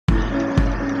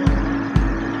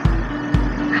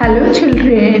Hello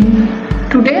children,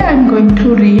 today I am going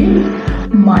to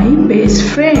read My Best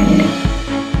Friend,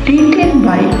 written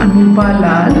by Anupa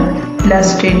Lal,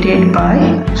 illustrated by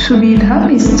Subidha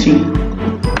Mistry.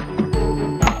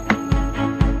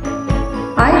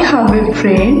 I have a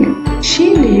friend,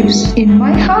 she lives in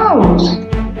my house.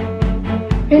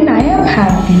 When I am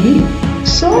happy,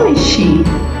 so is she.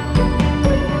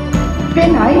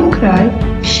 When I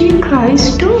cry, she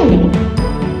cries too.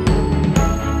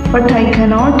 But I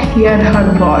cannot hear her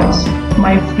voice.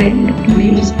 My friend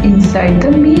lives inside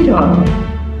the mirror.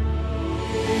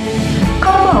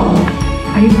 Come out,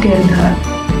 I tell her.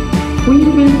 We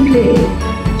will play.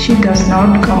 She does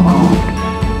not come out.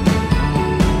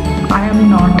 I am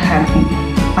not happy.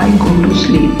 I go to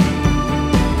sleep.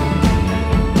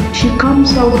 She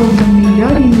comes out of the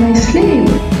mirror in my sleep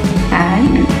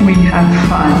and we have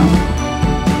fun.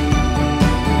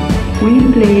 We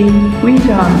play, we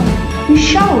run. We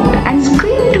shout and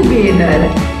scream together.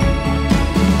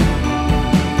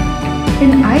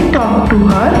 When I talk to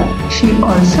her, she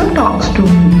also talks to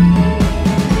me.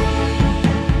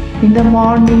 In the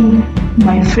morning,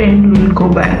 my friend will go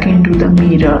back into the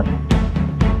mirror.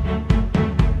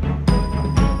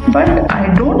 But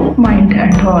I don't mind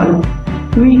at all.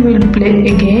 We will play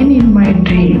again in my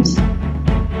dreams.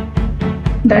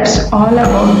 That's all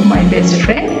about my best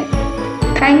friend.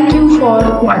 Thank you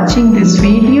for watching this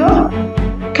video.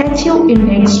 Catch you in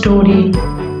next story.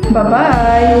 Bye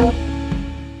bye.